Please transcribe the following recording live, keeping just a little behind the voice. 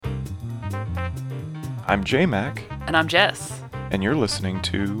I'm JMac, And I'm Jess. and you're listening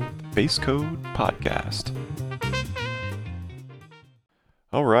to Base Code Podcast.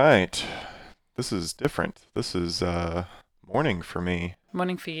 All right, this is different. This is morning for me.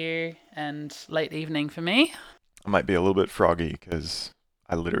 Morning for you and late evening for me. I might be a little bit froggy because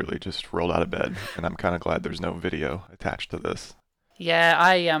I literally just rolled out of bed, and I'm kind of glad there's no video attached to this. Yeah,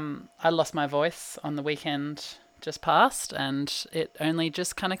 I lost my voice on the weekend just past, and it only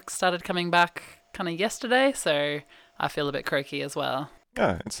just kind of started coming back kind of yesterday, so I feel a bit croaky as well.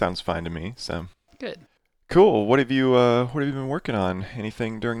 Yeah, it sounds fine to me. So Good. cool. What have you been working on?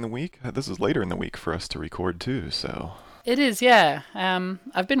 Anything during the week? This is later in the week for us to record too. So It is, yeah.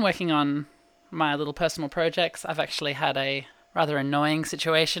 I've been working on my little personal projects. I've actually had a rather annoying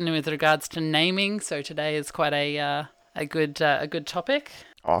situation with regards to naming, so today is quite a good topic.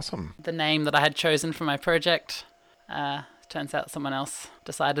 awesome. The name that I had chosen for my project, turns out someone else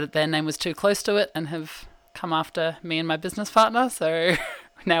decided that their name was too close to it and have come after me and my business partner, so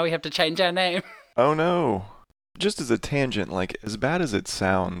now we have to change our name. Oh no. Just as a tangent, like as bad as it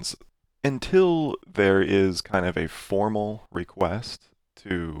sounds, until there is kind of a formal request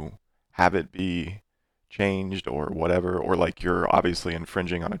to have it be changed or whatever, or like you're obviously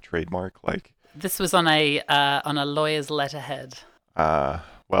infringing on a trademark, like This was on a lawyer's letterhead.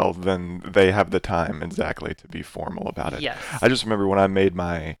 well, then they have the time exactly to be formal about it. Yes. I just remember when I made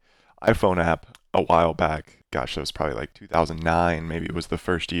my iPhone app a while back, gosh, that was probably like 2009, maybe it was the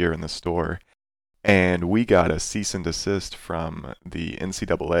first year in the store, and we got a cease and desist from the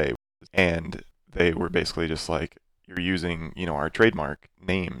NCAA, and they were basically just like, you're using, our trademark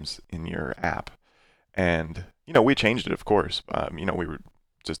names in your app. And, we changed it, of course. We were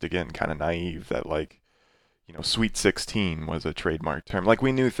just, again, kind of naive that, like, Sweet 16 was a trademark term. Like,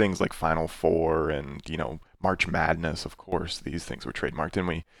 we knew things like Final Four and, March Madness, of course. These things were trademarked, and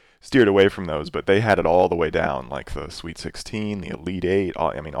we steered away from those. But they had it all the way down, like the Sweet 16, the Elite Eight,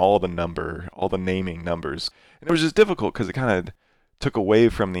 all the naming numbers. And it was just difficult because it kind of took away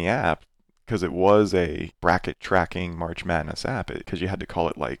from the app because it was a bracket tracking March Madness app because you had to call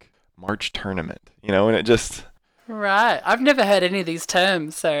it, like, March Tournament, and it just... Right. I've never heard any of these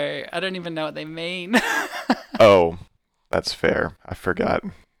terms, so I don't even know what they mean. Oh, that's fair. I forgot.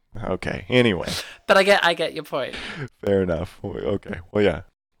 Okay. Anyway. But I get your point. Fair enough. Okay. Well, yeah.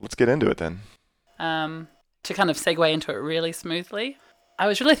 Let's get into it then. To kind of segue into it really smoothly, I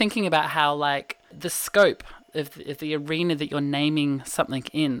was really thinking about how, like, the scope of the arena that you're naming something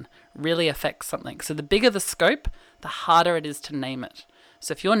in really affects something. So the bigger the scope, the harder it is to name it.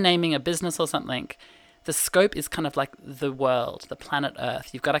 So if you're naming a business or something, the scope is kind of like the world, the planet Earth.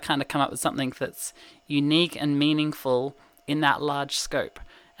 You've got to kind of come up with something that's unique and meaningful in that large scope.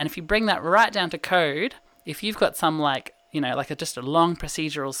 And if you bring that right down to code, if you've got some just a long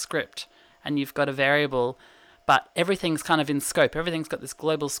procedural script and you've got a variable, but everything's kind of in scope, everything's got this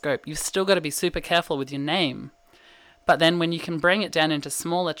global scope, you've still got to be super careful with your name. But then when you can bring it down into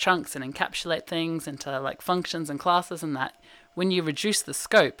smaller chunks and encapsulate things into like functions and classes and that, when you reduce the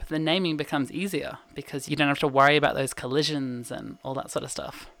scope, the naming becomes easier because you don't have to worry about those collisions and all that sort of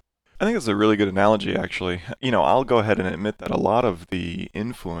stuff. I think that's a really good analogy, actually. I'll go ahead and admit that a lot of the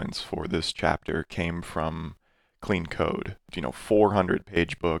influence for this chapter came from clean code.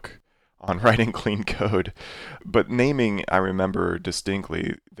 400-page book on writing clean code. But naming, I remember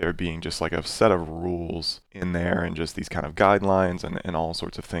distinctly there being just like a set of rules in there and just these kind of guidelines and all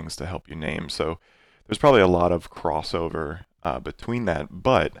sorts of things to help you name. So there's probably a lot of crossover between that.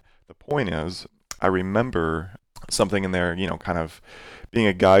 But the point is, I remember something in there, kind of being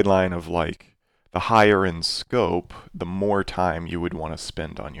a guideline of like the higher in scope, the more time you would want to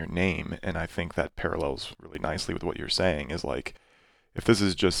spend on your name. And I think that parallels really nicely with what you're saying is like, if this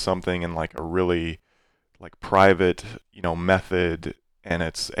is just something in like a really like private, method and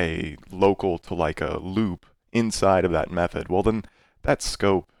it's a local to like a loop inside of that method, well then that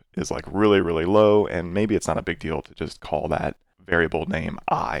scope is like really, really low, and maybe it's not a big deal to just call that variable name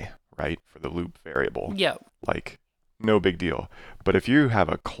I, right, for the loop variable. Yeah. Like, no big deal. But if you have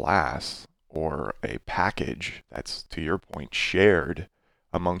a class or a package that's, to your point, shared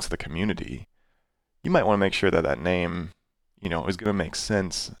amongst the community, you might want to make sure that that name, is going to make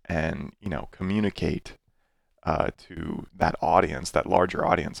sense and, communicate to that audience, that larger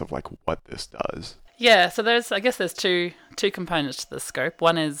audience of like what this does. Yeah, so I guess there's two components to the scope.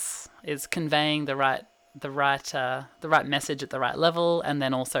 One is conveying the right message at the right level, and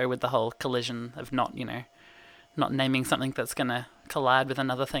then also with the whole collision of not naming something that's going to collide with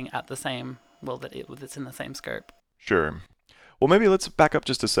another thing at the same, that's in the same scope. Sure. Well, maybe let's back up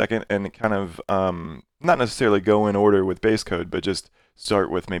just a second and kind of not necessarily go in order with base code, but just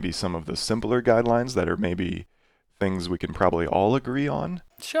start with maybe some of the simpler guidelines that are maybe things we can probably all agree on.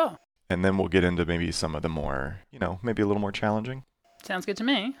 Sure. And then we'll get into maybe some of the more, maybe a little more challenging. Sounds good to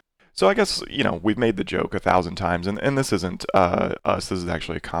me. So I guess, we've made the joke 1,000 times, and this isn't us. This is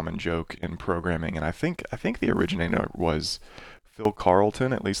actually a common joke in programming, and I think the originator was Phil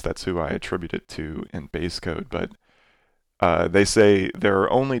Carlton. At least that's who I attribute it to in base code. But they say there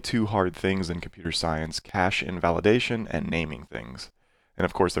are only two hard things in computer science: cache invalidation and naming things. And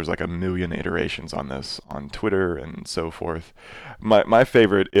of course, there's like a million iterations on this on Twitter and so forth. My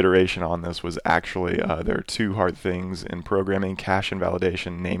favorite iteration on this was actually there are two hard things in programming: cache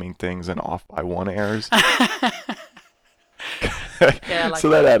invalidation, naming things, and off by one errors. Yeah, I like so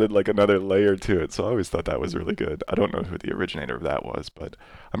that added like another layer to it. So I always thought that was really good. I don't know who the originator of that was, but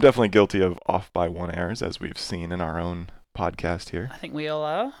I'm definitely guilty of off by one errors, as we've seen in our own podcast here. I think we all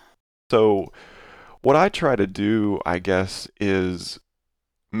are. So what I try to do, I guess, is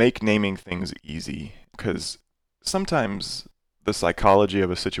make naming things easy, because sometimes the psychology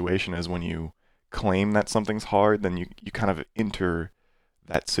of a situation is when you claim that something's hard, then you kind of enter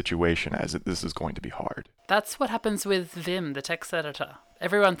that situation as this is going to be hard. That's what happens with Vim, the text editor.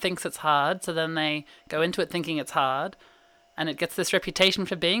 Everyone thinks it's hard, so then they go into it thinking it's hard, and it gets this reputation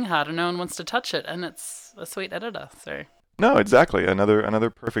for being hard, and no one wants to touch it, and it's a sweet editor. So no, exactly. Another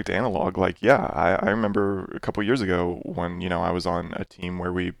perfect analog. Like, yeah, I remember a couple years ago when, I was on a team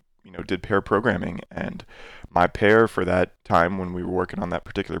where we, did pair programming, and my pair for that time when we were working on that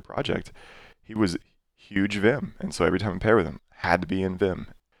particular project, he was huge Vim. And so every time I pair with him, had to be in Vim.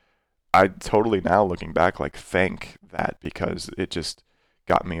 I totally now looking back, like, thank that, because it just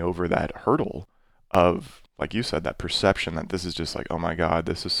got me over that hurdle of, like you said, that perception that this is just like, oh my God,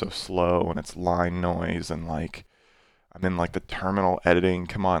 this is so slow and it's line noise and like, I'm in like the terminal editing.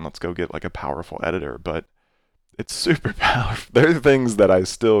 Come on, let's go get like a powerful editor. But it's super powerful. There are things that I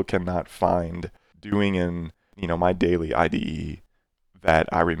still cannot find doing in, my daily IDE that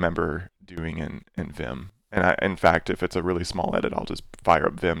I remember doing in Vim. And in fact, if it's a really small edit, I'll just fire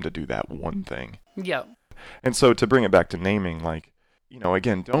up Vim to do that one thing. Yep. And so to bring it back to naming, like,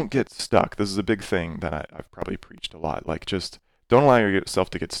 again, don't get stuck. This is a big thing that I've probably preached a lot. Like, just don't allow yourself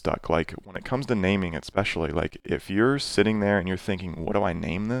to get stuck. Like, when it comes to naming, especially, like, if you're sitting there and you're thinking, what do I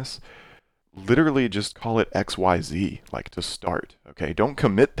name this? Literally just call it XYZ, like, to start. Okay, don't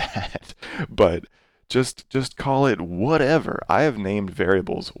commit that, but just call it whatever. I have named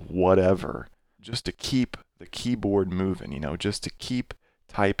variables whatever, just to keep the keyboard moving, just to keep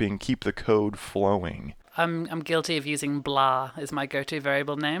typing, keep the code flowing. I'm guilty of using blah as my go-to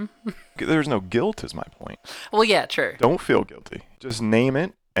variable name. There's no guilt is my point. Well, yeah, true. Don't feel guilty. Just name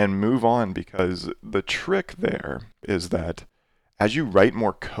it and move on, because the trick there is that as you write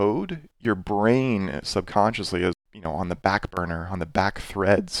more code, your brain subconsciously is, on the back burner, on the back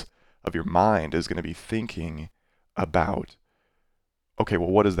threads of your mind is going to be thinking about, okay,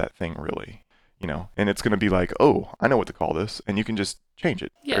 well, what is that thing really? And it's going to be like, oh, I know what to call this. And you can just change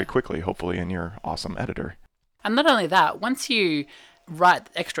it very quickly, hopefully, in your awesome editor. And not only that, once you write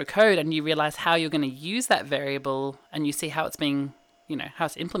extra code and you realize how you're going to use that variable and you see how it's being, how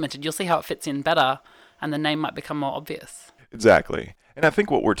it's implemented, you'll see how it fits in better and the name might become more obvious. Exactly. And I think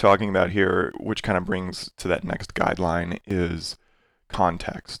what we're talking about here, which kind of brings to that next guideline, is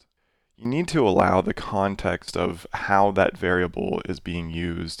context. You need to allow the context of how that variable is being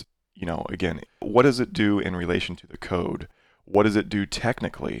used. Again, what does it do in relation to the code? What does it do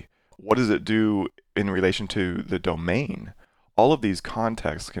technically? What does it do in relation to the domain? All of these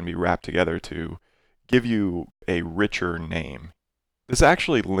contexts can be wrapped together to give you a richer name. This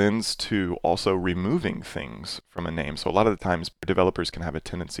actually lends to also removing things from a name. So a lot of the times developers can have a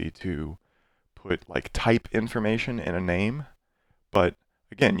tendency to put like type information in a name, but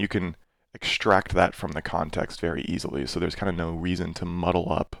again, you can extract that from the context very easily. So there's kind of no reason to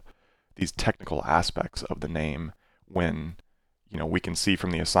muddle up these technical aspects of the name when, we can see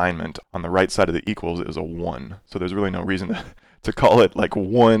from the assignment on the right side of the equals is a 1. So there's really no reason to call it like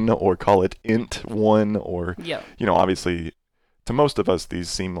 1 or call it int 1 or, obviously to most of us these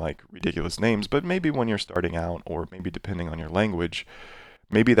seem like ridiculous names, but maybe when you're starting out or maybe depending on your language,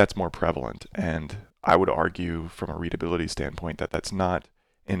 maybe that's more prevalent. And I would argue from a readability standpoint that that's not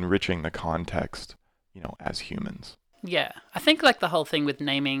enriching the context, as humans. Yeah, I think like the whole thing with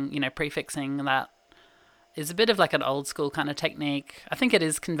naming, prefixing, that is a bit of like an old school kind of technique. I think it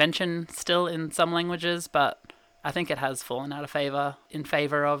is convention still in some languages, but I think it has fallen out of favor in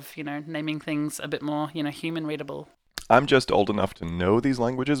favor of, naming things a bit more, human readable. I'm just old enough to know these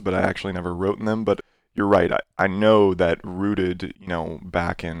languages, but I actually never wrote in them. But you're right. I know that rooted,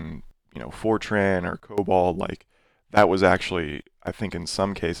 back in, Fortran or COBOL, like that was actually, I think in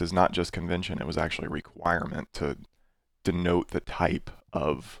some cases, not just convention, it was actually a requirement to denote the type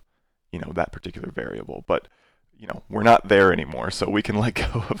of, that particular variable. But, we're not there anymore, so we can let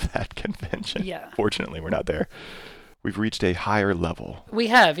go of that convention. Yeah. Fortunately, we're not there. We've reached a higher level. We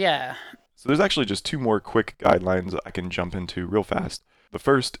have, yeah. So there's actually just two more quick guidelines I can jump into real fast. The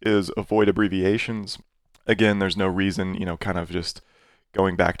first is avoid abbreviations. Again, there's no reason, kind of just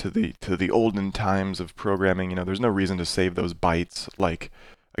going back to the olden times of programming, there's no reason to save those bytes. Like,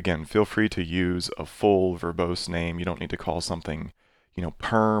 again, feel free to use a full verbose name. You don't need to call something,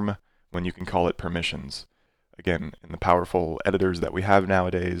 perm when you can call it permissions. Again, in the powerful editors that we have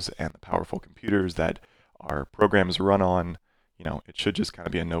nowadays and the powerful computers that our programs run on, it should just kind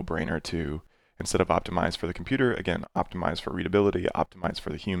of be a no-brainer to, instead of optimize for the computer, again, optimize for readability, optimize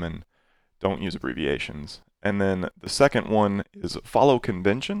for the human. Don't use abbreviations. And then the second one is follow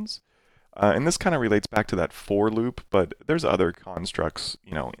conventions. And this kind of relates back to that for loop, but there's other constructs,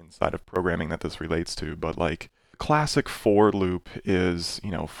 inside of programming that this relates to. But like classic for loop is,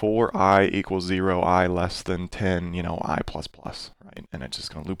 for I equals 0, I less than 10, I plus plus, right? And it's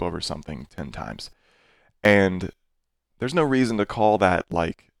just going to loop over something 10 times. And there's no reason to call that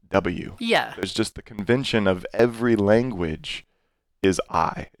like W. Yeah. There's just the convention of every language is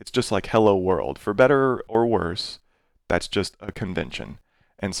I. It's just like hello world. For better or worse, that's just a convention.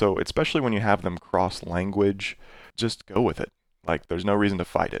 And so, especially when you have them cross language, just go with it. Like, there's no reason to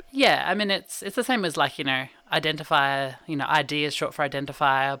fight it. Yeah, I mean, it's the same as like, identifier, ID is short for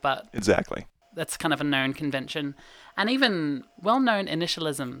identifier, but Exactly. that's kind of a known convention. And even well-known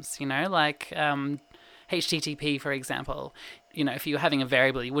initialisms, like HTTP, for example. If you were having a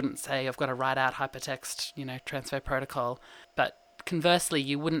variable, you wouldn't say, I've got to write out hypertext, transfer protocol. But conversely,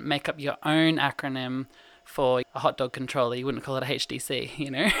 you wouldn't make up your own acronym for a hot dog controller. You wouldn't call it a HDC,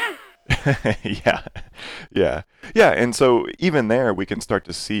 Yeah. And so even there, we can start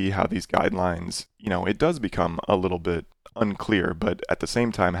to see how these guidelines, it does become a little bit unclear, but at the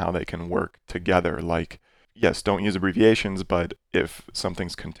same time, how they can work together. Like, yes, don't use abbreviations, but if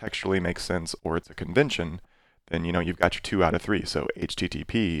something's contextually makes sense or it's a convention, then, you've got your 2 out of 3. So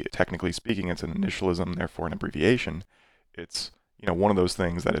HTTP, technically speaking, it's an initialism, therefore an abbreviation. It's, one of those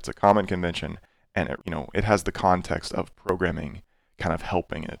things that it's a common convention and it has the context of programming kind of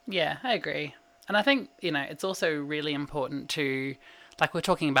helping it. Yeah, I agree. And I think, it's also really important to, like we were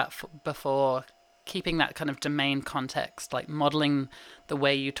talking about before, keeping that kind of domain context, like modeling the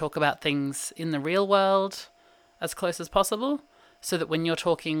way you talk about things in the real world as close as possible, so that when you're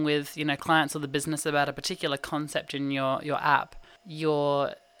talking with, clients or the business about a particular concept in your app,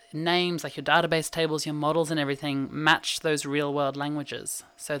 your names, like your database tables, your models and everything match those real world languages,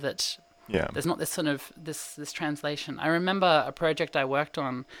 so that there's not this sort of this translation. I remember a project I worked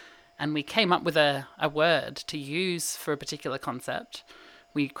on, and we came up with a word to use for a particular concept.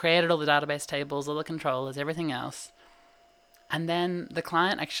 We created all the database tables, all the controllers, everything else. And then the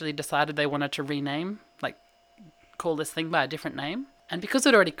client actually decided they wanted to rename, like call this thing by a different name. And because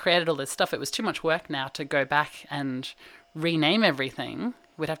we'd already created all this stuff, it was too much work now to go back and rename everything.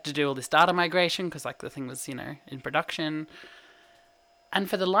 We'd have to do all this data migration because like the thing was, in production. And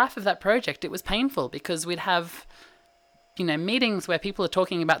for the life of that project, it was painful because we'd have, meetings where people are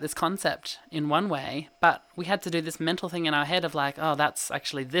talking about this concept in one way, but we had to do this mental thing in our head of like, oh, that's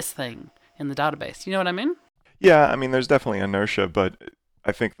actually this thing in the database. You know what I mean? Yeah, I mean, there's definitely inertia, but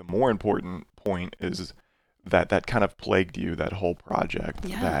I think the more important point is that kind of plagued you, that whole project.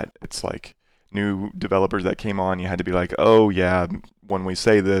 Yeah. That it's like new developers that came on, you had to be like, oh yeah, when we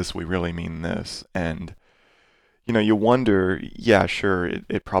say this, we really mean this. And you wonder, yeah, sure,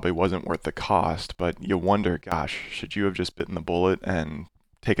 it probably wasn't worth the cost, but you wonder, gosh, should you have just bitten the bullet and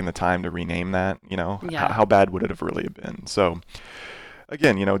taken the time to rename that? Yeah. How bad would it have really been? So,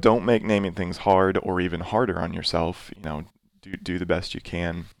 again, don't make naming things hard or even harder on yourself. Do the best you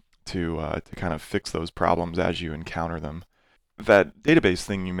can to kind of fix those problems as you encounter them. That database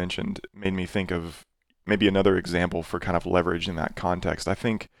thing you mentioned made me think of maybe another example for kind of leveraging that context. I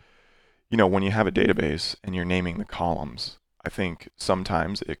think when you have a database and you're naming the columns, I think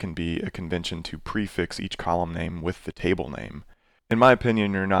sometimes it can be a convention to prefix each column name with the table name. In my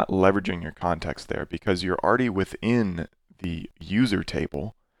opinion, you're not leveraging your context there because you're already within the user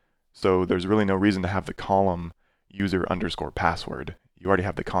table. So there's really no reason to have the column user underscore password. You already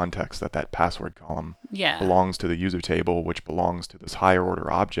have the context that password column belongs to the user table, which belongs to this higher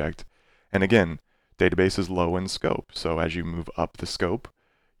order object. And again, database is low in scope. So as you move up the scope,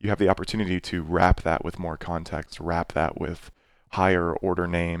 you have the opportunity to wrap that with more context, wrap that with higher order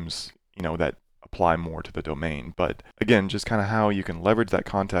names, that apply more to the domain. But again, just kind of how you can leverage that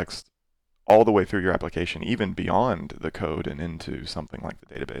context all the way through your application, even beyond the code and into something like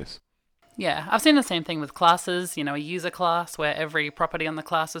the database. Yeah, I've seen the same thing with classes, a user class where every property on the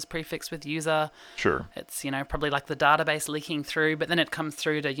class is prefixed with user. Sure. It's, probably like the database leaking through, but then it comes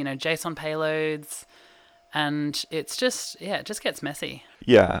through to, JSON payloads. And it's just, it just gets messy.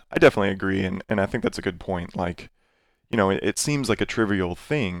 Yeah, I definitely agree. And I think that's a good point. Like, it seems like a trivial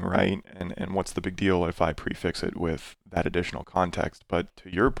thing, right? And what's the big deal if I prefix it with that additional context? But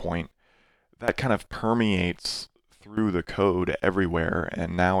to your point, that kind of permeates through the code everywhere.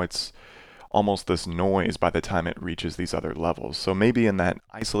 And now it's almost this noise by the time it reaches these other levels. So maybe in that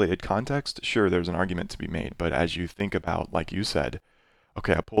isolated context, sure, there's an argument to be made. But as you think about, like you said,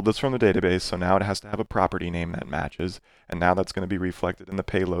 okay, I pulled this from the database, so now it has to have a property name that matches, and now that's going to be reflected in the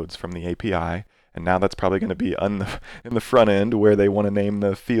payloads from the API, and now that's probably going to be in the front end where they want to name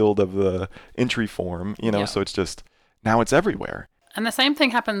the field of the entry form, Yeah. So it's just, now it's everywhere. And the same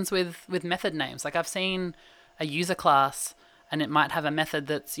thing happens with method names. Like I've seen a user class and it might have a method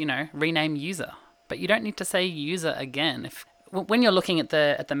that's, rename user. But you don't need to say user again. When you're looking at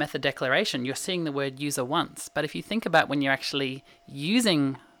the method declaration, you're seeing the word user once. But if you think about when you're actually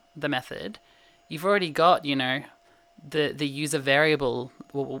using the method, you've already got, the user variable,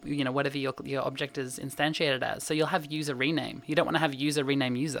 whatever your object is instantiated as. So you'll have user rename. You don't want to have user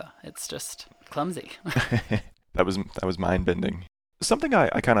rename user. It's just clumsy. That was mind-bending. Something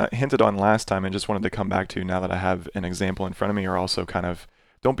I kind of hinted on last time and just wanted to come back to now that I have an example in front of me are also kind of,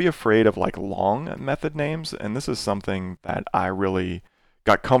 don't be afraid of like long method names. And this is something that I really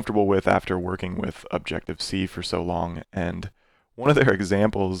got comfortable with after working with Objective-C for so long. And one of their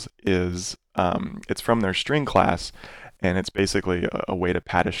examples is, it's from their string class, and it's basically a way to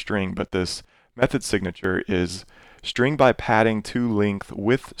pad a string, but this method signature is string by padding to length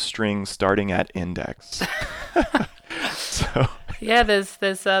with string starting at index. So yeah,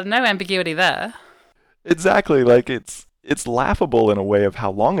 there's no ambiguity there. exactly, like it's laughable in a way of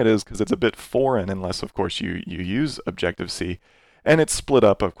how long it is because it's a bit foreign unless of course you use Objective-C, and it's split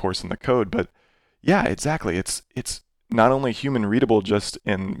up of course in the code, but yeah, exactly, it's not only human readable just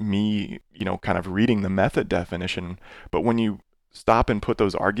in me, kind of reading the method definition, but when you stop and put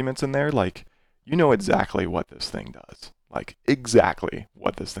those arguments in there, like, exactly what this thing does. Like, exactly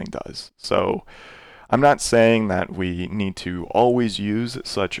what this thing does. So I'm not saying that we need to always use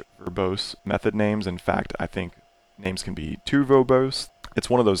such verbose method names. In fact, I think names can be too verbose. It's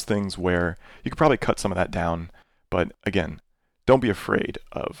one of those things where you could probably cut some of that down, but again, don't be afraid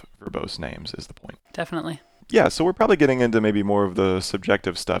of verbose names is the point. Definitely. Yeah, so we're probably getting into maybe more of the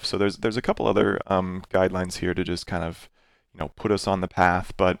subjective stuff. So there's a couple other guidelines here to just kind of, put us on the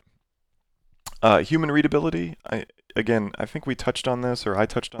path. But human readability, I think we touched on this, or I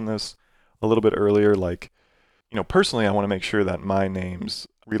touched on this a little bit earlier. Like, personally, I want to make sure that my names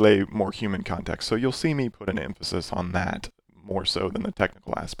relay more human context. So you'll see me put an emphasis on that more so than the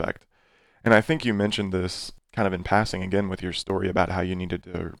technical aspect. And I think you mentioned this kind of in passing again with your story about how you needed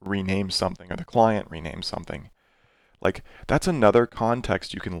to rename something or the client rename something. Like, that's another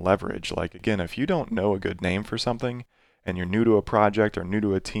context you can leverage. Like, again, if you don't know a good name for something and you're new to a project or new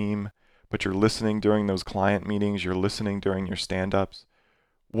to a team, but you're listening during those client meetings, you're listening during your stand-ups,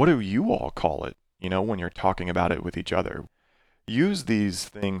 what do you all call it, when you're talking about it with each other? Use these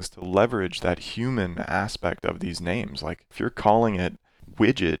things to leverage that human aspect of these names. Like, if you're calling it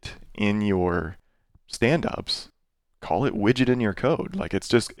widget in your stand-ups, call it widget in your code. Like, it's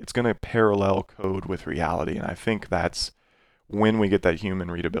going to parallel code with reality, and I think that's when we get that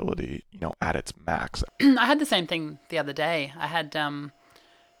human readability, at its max. I had the same thing the other day. I had,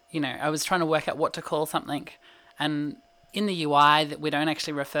 I was trying to work out what to call something, and in the UI that we don't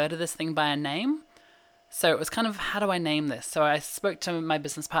actually refer to this thing by a name. So it was kind of, how do I name this? So I spoke to my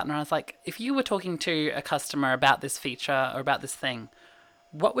business partner and I was like, if you were talking to a customer about this feature or about this thing,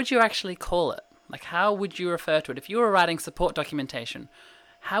 what would you actually call it? Like, how would you refer to it? If you were writing support documentation,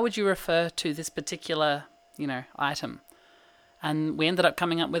 how would you refer to this particular, item? And we ended up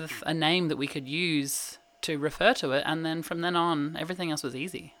coming up with a name that we could use to refer to it. And then from then on, everything else was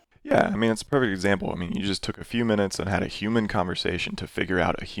easy. Yeah, I mean, it's a perfect example. I mean, you just took a few minutes and had a human conversation to figure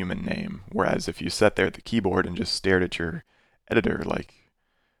out a human name. Whereas if you sat there at the keyboard and just stared at your editor, like,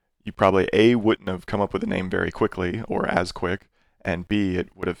 you probably A, wouldn't have come up with a name very quickly or as quick, and B, it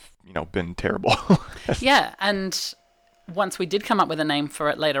would have, been terrible. Yeah, and once we did come up with a name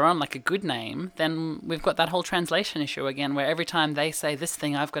for it later on, like a good name, then we've got that whole translation issue again, where every time they say this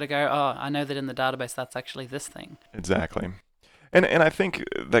thing, I've got to go, oh, I know that in the database that's actually this thing. Exactly. And I think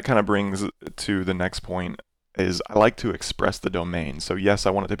that kind of brings to the next point is I like to express the domain. So yes, I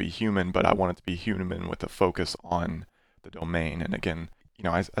want it to be human, but I want it to be human with a focus on the domain. And again,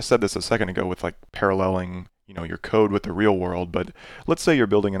 I said this a second ago with like paralleling, your code with the real world, but let's say you're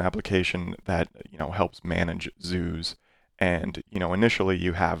building an application that, helps manage zoos. And, initially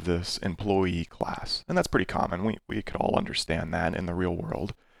you have this employee class, and that's pretty common. We could all understand that in the real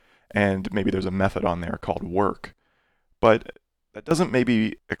world. And maybe there's a method on there called work, but that doesn't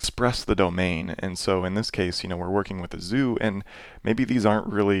maybe express the domain. And so in this case, we're working with a zoo, and maybe these aren't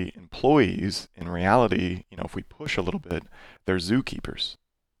really employees. In reality, if we push a little bit, they're zookeepers.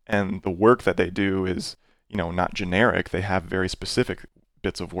 And the work that they do is, not generic. They have very specific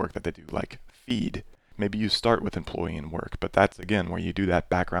bits of work that they do, like feed. Maybe you start with employee and work, but that's again where you do that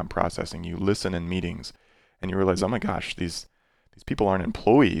background processing. You listen in meetings and you realize, oh my gosh, these people aren't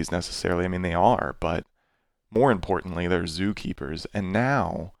employees necessarily. I mean, they are, but more importantly, they're zookeepers. And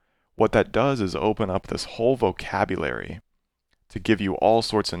now what that does is open up this whole vocabulary to give you all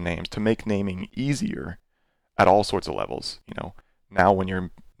sorts of names, to make naming easier at all sorts of levels. Now when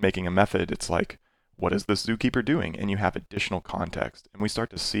you're making a method, it's like, what is this zookeeper doing? And you have additional context. And we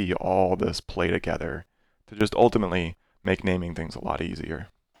start to see all this play together to just ultimately make naming things a lot easier.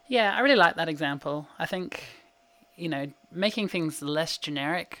 Yeah, I really like that example. I think, making things less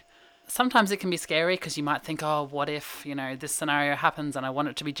generic, sometimes it can be scary because you might think, oh, what if, this scenario happens and I want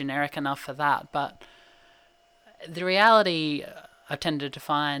it to be generic enough for that. But the reality I've tended to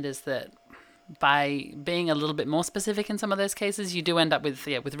find is that by being a little bit more specific in some of those cases, you do end up with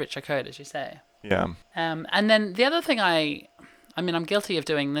richer code, as you say. Yeah. And then the other thing I'm guilty of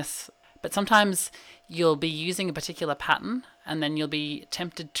doing this, but sometimes you'll be using a particular pattern and then you'll be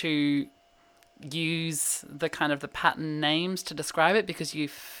tempted to use the kind of the pattern names to describe it because you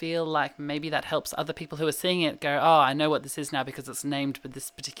feel like maybe that helps other people who are seeing it go, oh, I know what this is now because it's named with this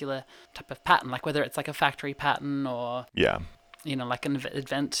particular type of pattern, like whether it's like a factory pattern or like an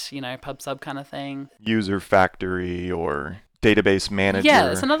event, pub sub kind of thing. User factory or database manager.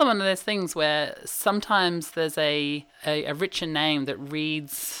 Yeah, it's another one of those things where sometimes there's a richer name that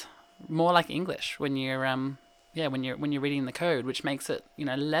reads more like English when you're when you're reading the code, which makes it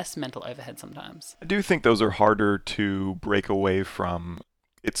less mental overhead sometimes. I do think those are harder to break away from.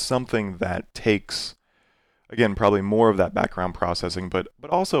 It's something that takes, again, probably more of that background processing, but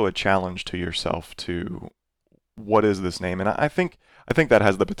also a challenge to yourself to what is this name? And I think that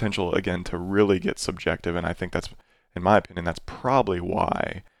has the potential again to really get subjective, and I think that's, in my opinion, that's probably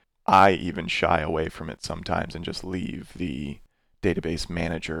why I even shy away from it sometimes and just leave the database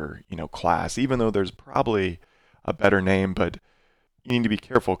manager, class, even though there's probably a better name, but you need to be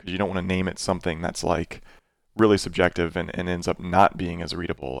careful because you don't want to name it something that's like really subjective and ends up not being as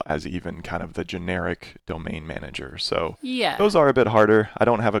readable as even kind of the generic domain manager. So those are a bit harder. I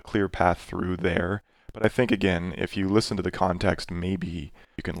don't have a clear path through there, but I think again, if you listen to the context, maybe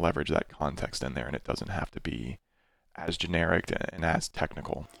you can leverage that context in there and it doesn't have to be as generic and as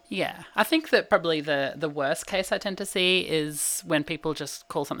technical. Yeah, I think that probably the worst case I tend to see is when people just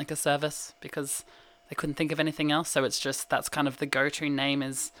call something a service because they couldn't think of anything else. So it's just, that's kind of the go-to name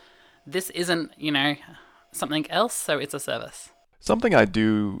is, this isn't, something else, so it's a service. Something I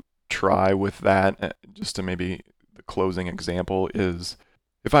do try with that, just to maybe the closing example, is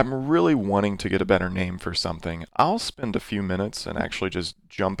if I'm really wanting to get a better name for something, I'll spend a few minutes and actually just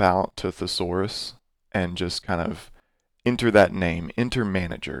jump out to Thesaurus and just kind of enter that name, enter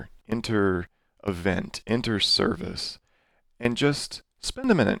manager, enter event, enter service, and just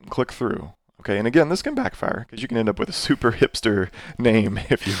spend a minute and click through. Okay, and again, this can backfire because you can end up with a super hipster name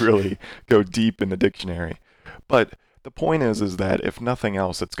if you really go deep in the dictionary. But the point is that if nothing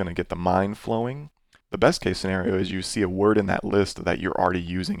else, it's going to get the mind flowing. The best case scenario is you see a word in that list that you're already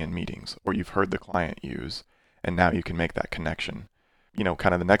using in meetings or you've heard the client use, and now you can make that connection.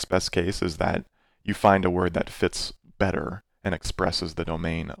 Kind of the next best case is that you find a word that fits better and expresses the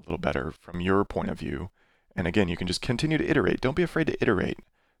domain a little better from your point of view. And again, you can just continue to iterate. Don't be afraid to iterate.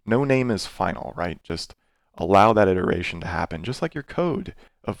 No name is final, right? Just allow that iteration to happen, just like your code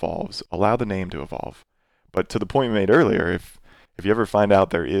evolves. Allow the name to evolve. But to the point we made earlier, if you ever find out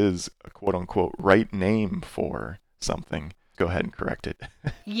there is a quote-unquote right name for something, go ahead and correct it.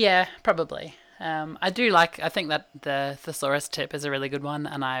 Yeah, probably. I think that the thesaurus tip is a really good one,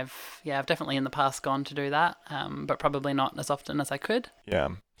 and I've definitely in the past gone to do that, but probably not as often as I could. Yeah.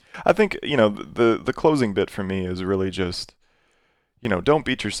 I think, the closing bit for me is really just, don't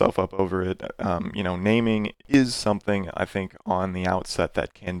beat yourself up over it. Naming is something I think on the outset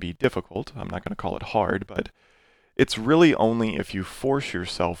that can be difficult. I'm not going to call it hard, but it's really only if you force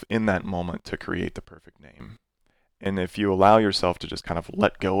yourself in that moment to create the perfect name. And if you allow yourself to just kind of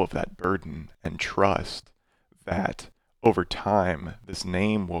let go of that burden and trust that over time, this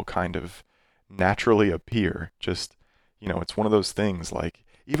name will kind of naturally appear. Just, It's one of those things like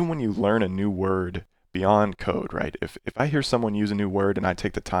even when you learn a new word beyond code, right? If I hear someone use a new word and I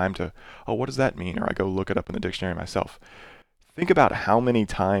take the time to, oh, what does that mean? Or I go look it up in the dictionary myself. Think about how many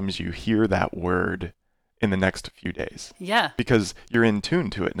times you hear that word in the next few days. Yeah. Because you're in tune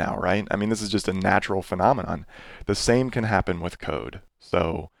to it now, right? I mean, this is just a natural phenomenon. The same can happen with code.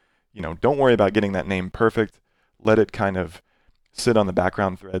 So, don't worry about getting that name perfect. Let it kind of sit on the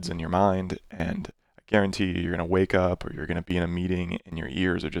background threads in your mind, and I guarantee you're going to wake up or you're going to be in a meeting and your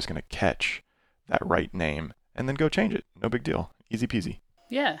ears are just going to catch that right name and then go change it. No big deal. Easy peasy.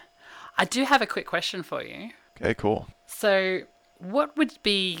 Yeah. I do have a quick question for you. Okay, cool. So, what would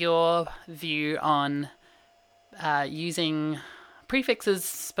be your view on using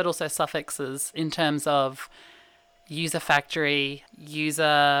prefixes but also suffixes in terms of user factory,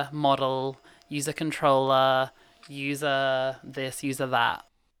 user model, user controller, user this, user that?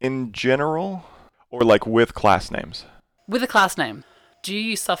 In general, or like with class names? With a class name, do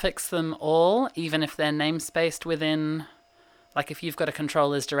you suffix them all, even if they're namespaced within, like if you've got a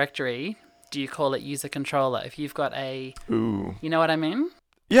controllers directory, do you call it user controller? If you've got a... Ooh. You know what I mean?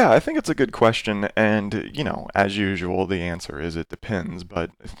 Yeah, I think it's a good question. And, as usual, the answer is it depends.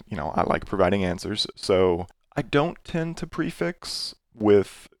 But, I like providing answers. So I don't tend to prefix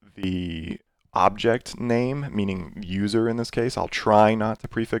with the object name, meaning user in this case. I'll try not to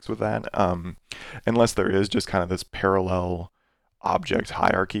prefix with that, unless there is just kind of this parallel object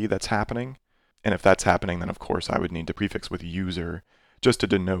hierarchy that's happening. And if that's happening, then of course I would need to prefix with user just to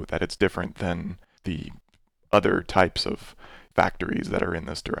denote that it's different than the other types of factories that are in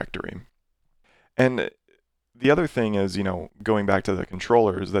this directory. And the other thing is, going back to the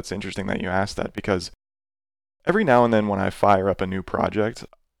controllers, that's interesting that you asked that, because every now and then when I fire up a new project,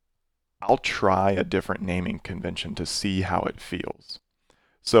 I'll try a different naming convention to see how it feels.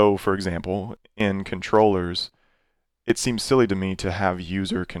 So, for example, in controllers, it seems silly to me to have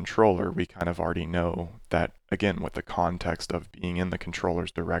user controller. We kind of already know that, again, with the context of being in the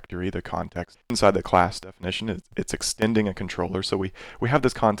controller's directory, the context inside the class definition, it's extending a controller. So we have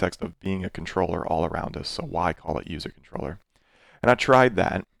this context of being a controller all around us. So why call it user controller? And I tried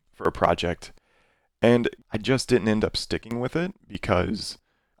that for a project, and I just didn't end up sticking with it because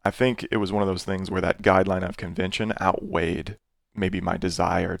I think it was one of those things where that guideline of convention outweighed maybe my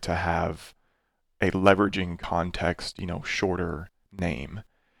desire to have a leveraging context, shorter name.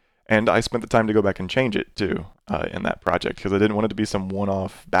 And I spent the time to go back and change it too in that project because I didn't want it to be some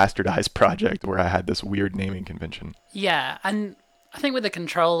one-off bastardized project where I had this weird naming convention. Yeah, and I think with a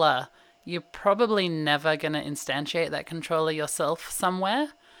controller, you're probably never going to instantiate that controller yourself somewhere.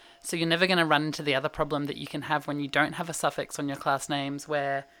 So you're never going to run into the other problem that you can have when you don't have a suffix on your class names,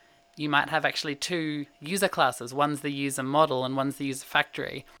 where you might have actually two user classes. One's the user model and one's the user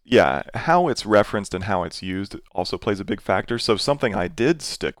factory. Yeah, how it's referenced and how it's used also plays a big factor. So something I did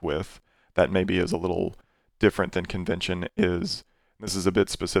stick with that maybe is a little different than convention is, this is a bit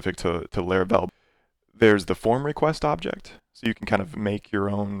specific to Laravel, there's the form request object. So you can kind of make your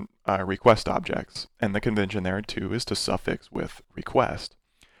own request objects. And the convention there too is to suffix with request.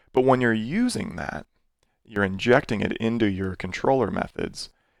 But when you're using that, you're injecting it into your controller methods.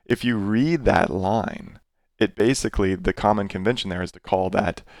 If you read that line, it basically, the common convention there is to call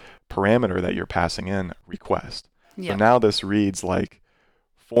that parameter that you're passing in request. Yep. So now this reads like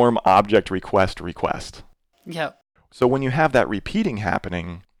form object request. Yep. So when you have that repeating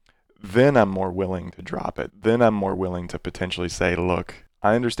happening, then I'm more willing to drop it. Then I'm more willing to potentially say, look,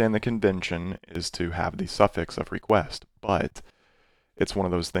 I understand the convention is to have the suffix of request, but it's one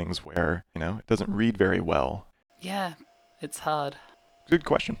of those things where, it doesn't read very well. Yeah, it's hard. Good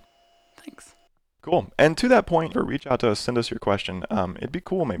question. Thanks. Cool. And to that point, or reach out to us, send us your question. It'd be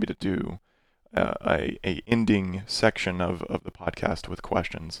cool maybe to do a ending section of the podcast with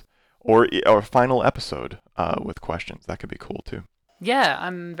questions, or a final episode with questions. That could be cool too. Yeah,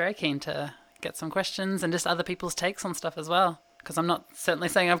 I'm very keen to get some questions and just other people's takes on stuff as well, because I'm not certainly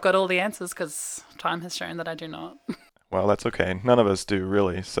saying I've got all the answers, because time has shown that I do not. Well, that's okay. None of us do,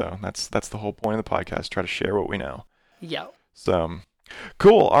 really. So that's the whole point of the podcast, try to share what we know. Yeah. So,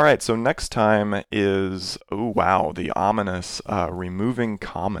 cool. All right. So next time is, oh, wow, the ominous removing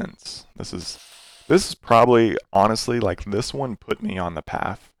comments. This is probably, honestly, like this one put me on the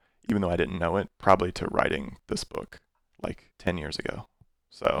path, even though I didn't know it, probably to writing this book like 10 years ago.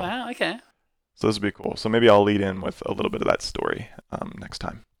 So, wow, okay. So this would be cool. So maybe I'll lead in with a little bit of that story next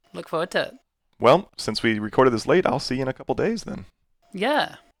time. Look forward to it. Well, since we recorded this late, I'll see you in a couple days then.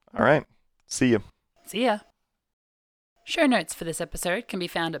 Yeah. All right. See you. See ya. Show notes for this episode can be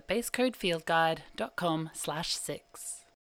found at basecodefieldguide.com/6.